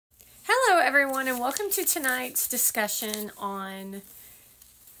everyone, and welcome to tonight's discussion on,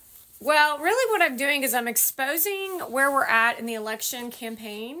 well, really what I'm doing is I'm exposing where we're at in the election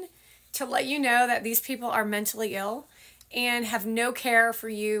campaign to let you know that these people are mentally ill and have no care for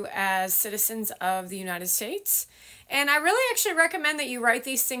you as citizens of the United States. And I really actually recommend that you write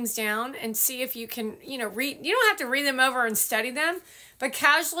these things down and see if you can, read. You don't have to read them over and study them, but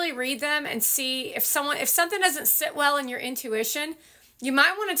casually read them and see if something doesn't sit well in your intuition. You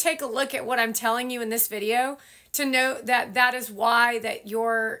might want to take a look at what I'm telling you in this video to know that that is why that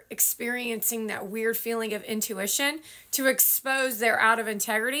you're experiencing that weird feeling of intuition, to expose their out of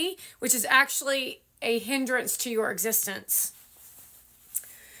integrity, which is actually a hindrance to your existence.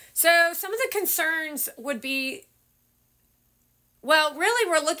 So some of the concerns would be, well, really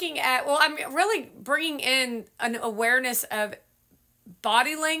we're looking at, I'm really bringing in an awareness of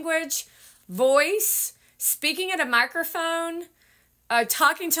body language, voice, speaking at a microphone,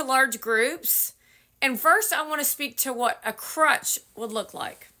 talking to large groups. And first I want to speak to what a crutch would look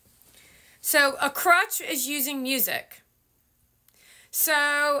like. So a crutch is using music.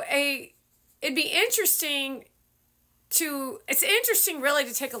 So it'd be interesting it's interesting really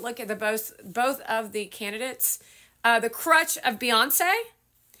to take a look at both of the candidates. The crutch of Beyonce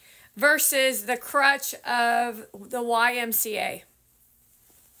versus the crutch of the YMCA.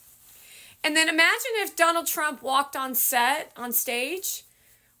 And then imagine if Donald Trump walked on stage,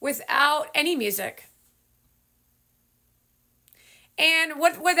 without any music. And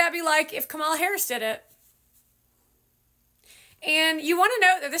what would that be like if Kamala Harris did it? And you want to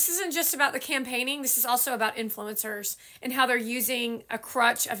know that this isn't just about the campaigning. This is also about influencers and how they're using a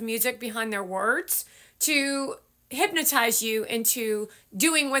crutch of music behind their words to hypnotize you into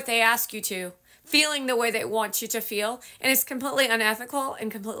doing what they ask you to, feeling the way they want you to feel. And it's completely unethical and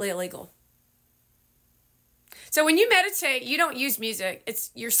completely illegal. So when you meditate, you don't use music.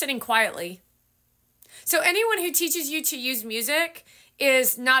 You're sitting quietly. So anyone who teaches you to use music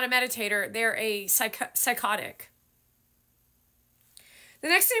is not a meditator. They're a psychotic. The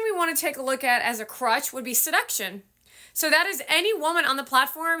next thing we want to take a look at as a crutch would be seduction. So that is any woman on the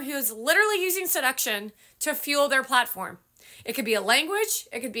platform who is literally using seduction to fuel their platform. It could be a language,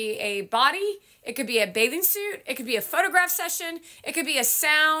 it could be a body, it could be a bathing suit, it could be a photograph session, it could be a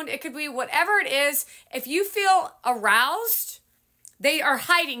sound, it could be whatever it is. If you feel aroused, they are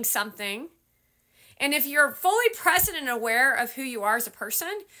hiding something. And if you're fully present and aware of who you are as a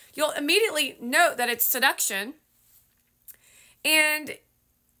person, you'll immediately note that it's seduction. And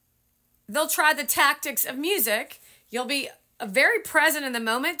they'll try the tactics of music. You'll be very present in the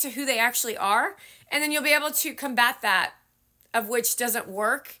moment to who they actually are, and then you'll be able to combat that of which doesn't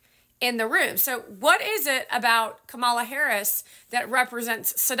work in the room. So what is it about Kamala Harris that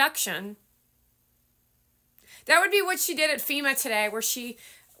represents seduction? That would be what she did at FEMA today, where she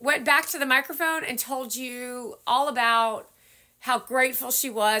went back to the microphone and told you all about how grateful she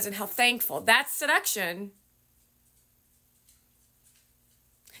was and how thankful. That's seduction.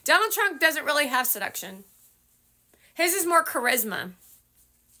 Donald Trump doesn't really have seduction. His is more charisma.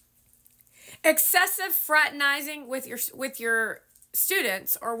 Excessive fraternizing with your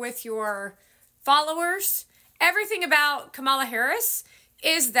students or with your followers. Everything about Kamala Harris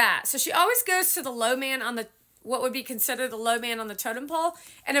is that. So she always goes to the low man on what would be considered the low man on the totem pole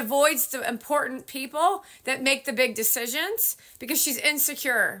and avoids the important people that make the big decisions because she's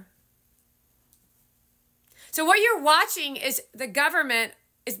insecure. So what you're watching is the government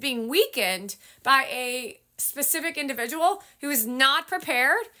is being weakened by a specific individual who is not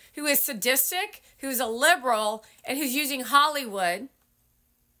prepared, who is sadistic, who's a liberal, and who's using Hollywood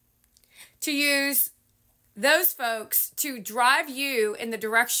to use those folks to drive you in the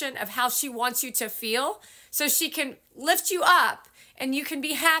direction of how she wants you to feel so she can lift you up and you can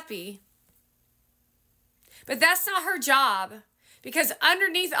be happy. But that's not her job, because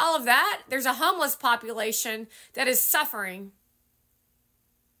underneath all of that, there's a homeless population that is suffering.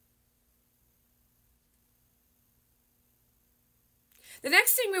 The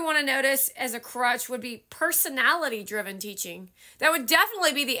next thing we want to notice as a crutch would be personality-driven teaching. That would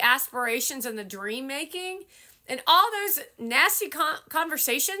definitely be the aspirations and the dream making and all those nasty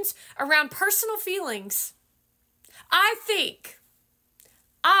conversations around personal feelings. I think,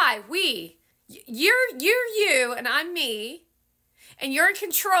 you're you, and I'm me, and you're in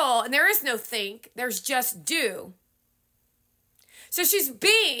control, and there is no think, there's just do. So she's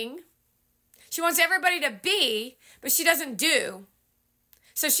being, she wants everybody to be, but she doesn't do.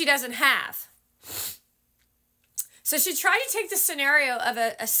 So she doesn't have. So she tried to take the scenario of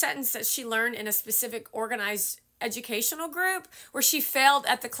a sentence that she learned in a specific organized educational group where she failed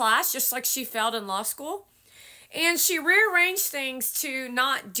at the class, just like she failed in law school. And she rearranged things to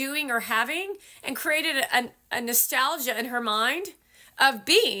not doing or having and created a nostalgia in her mind of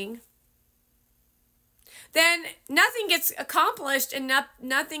being. Then nothing gets accomplished and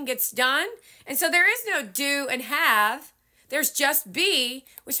nothing gets done. And so there is no do and have. There's just be,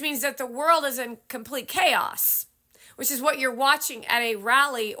 which means that the world is in complete chaos, which is what you're watching at a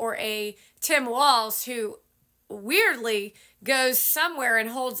rally or a Tim Walz who weirdly goes somewhere and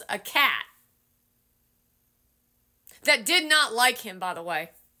holds a cat that did not like him, by the way.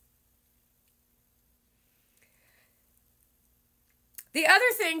 The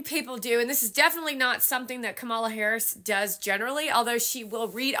other thing people do, and this is definitely not something that Kamala Harris does generally, although she will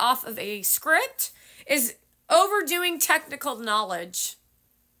read off of a script, is overdoing technical knowledge.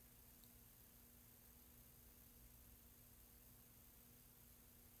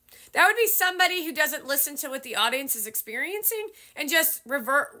 That would be somebody who doesn't listen to what the audience is experiencing and just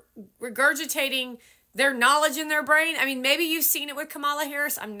regurgitating their knowledge in their brain. I mean, maybe you've seen it with Kamala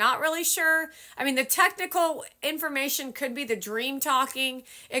Harris. I'm not really sure. I mean, the technical information could be the dream talking.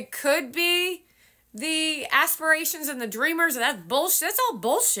 It could be the aspirations and the dreamers. That's bullshit. That's all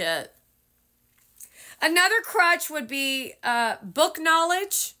bullshit. Another crutch would be book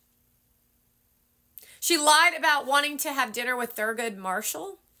knowledge. She lied about wanting to have dinner with Thurgood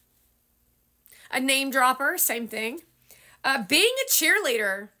Marshall. A name dropper, same thing. Being a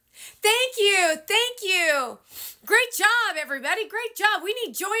cheerleader. Thank you. Thank you. Great job, everybody. Great job. We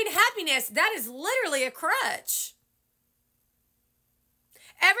need joy and happiness. That is literally a crutch.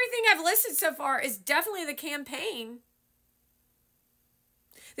 Everything I've listed so far is definitely the campaign.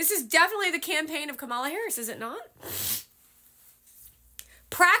 This is definitely the campaign of Kamala Harris, is it not?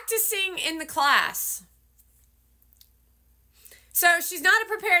 Practicing in the class. So she's not a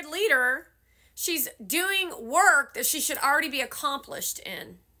prepared leader. She's doing work that she should already be accomplished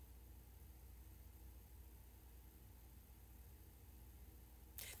in.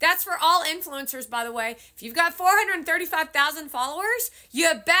 That's for all influencers, by the way. If you've got 435,000 followers, you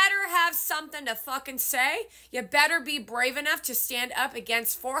better have something to fucking say. You better be brave enough to stand up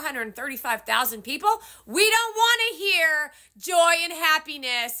against 435,000 people. We don't want to hear joy and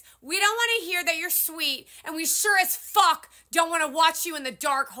happiness. We don't want to hear that you're sweet. And we sure as fuck don't want to watch you in the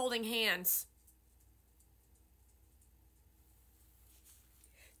dark holding hands.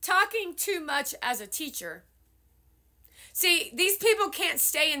 Talking too much as a teacher. See, these people can't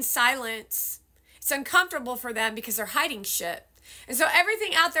stay in silence. It's uncomfortable for them because they're hiding shit. And so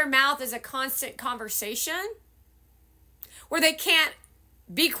everything out their mouth is a constant conversation where they can't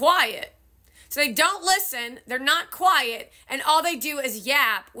be quiet. So they don't listen, they're not quiet, and all they do is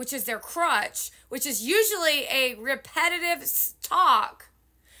yap, which is their crutch, which is usually a repetitive talk,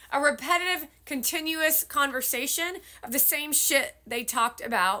 a repetitive, continuous conversation of the same shit they talked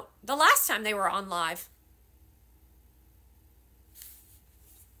about the last time they were on live.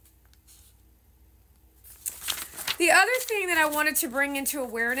 The other thing that I wanted to bring into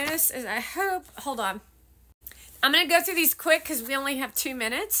awareness is hold on. I'm going to go through these quick because we only have 2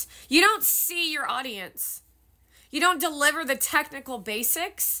 minutes. You don't see your audience. You don't deliver the technical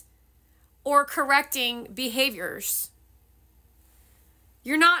basics or correcting behaviors.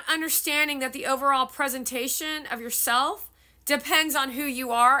 You're not understanding that the overall presentation of yourself depends on who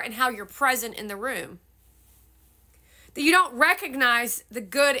you are and how you're present in the room. That you don't recognize the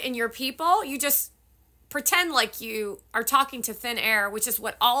good in your people. You just pretend like you are talking to thin air, which is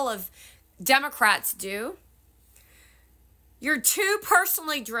what all of Democrats do. You're too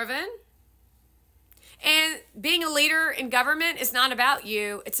personally driven. And being a leader in government is not about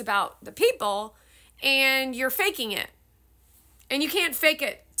you. It's about the people. And you're faking it. And you can't fake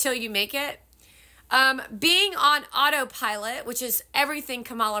it till you make it. Being on autopilot, which is everything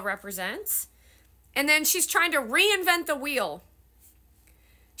Kamala represents. And then she's trying to reinvent the wheel.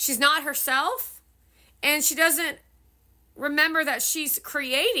 She's not herself. And she doesn't remember that she's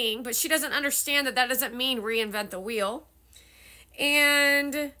creating, but she doesn't understand that that doesn't mean reinvent the wheel.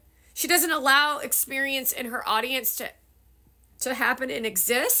 And she doesn't allow experience in her audience to happen and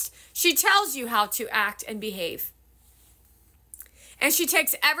exist. She tells you how to act and behave. And she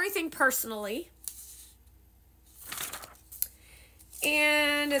takes everything personally.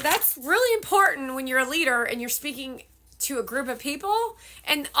 And that's really important when you're a leader and you're speaking to a group of people.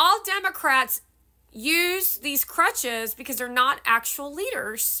 And all Democrats use these crutches because they're not actual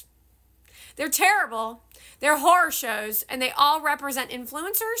leaders. They're terrible. They're horror shows, and they all represent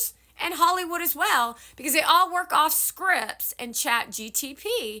influencers and Hollywood as well because they all work off scripts and chat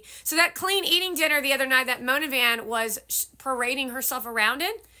GTP. So that clean eating dinner the other night that Mona Van was parading herself around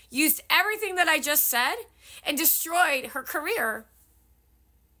in used everything that I just said and destroyed her career.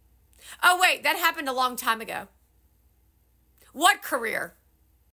 Oh, wait, that happened a long time ago. What career?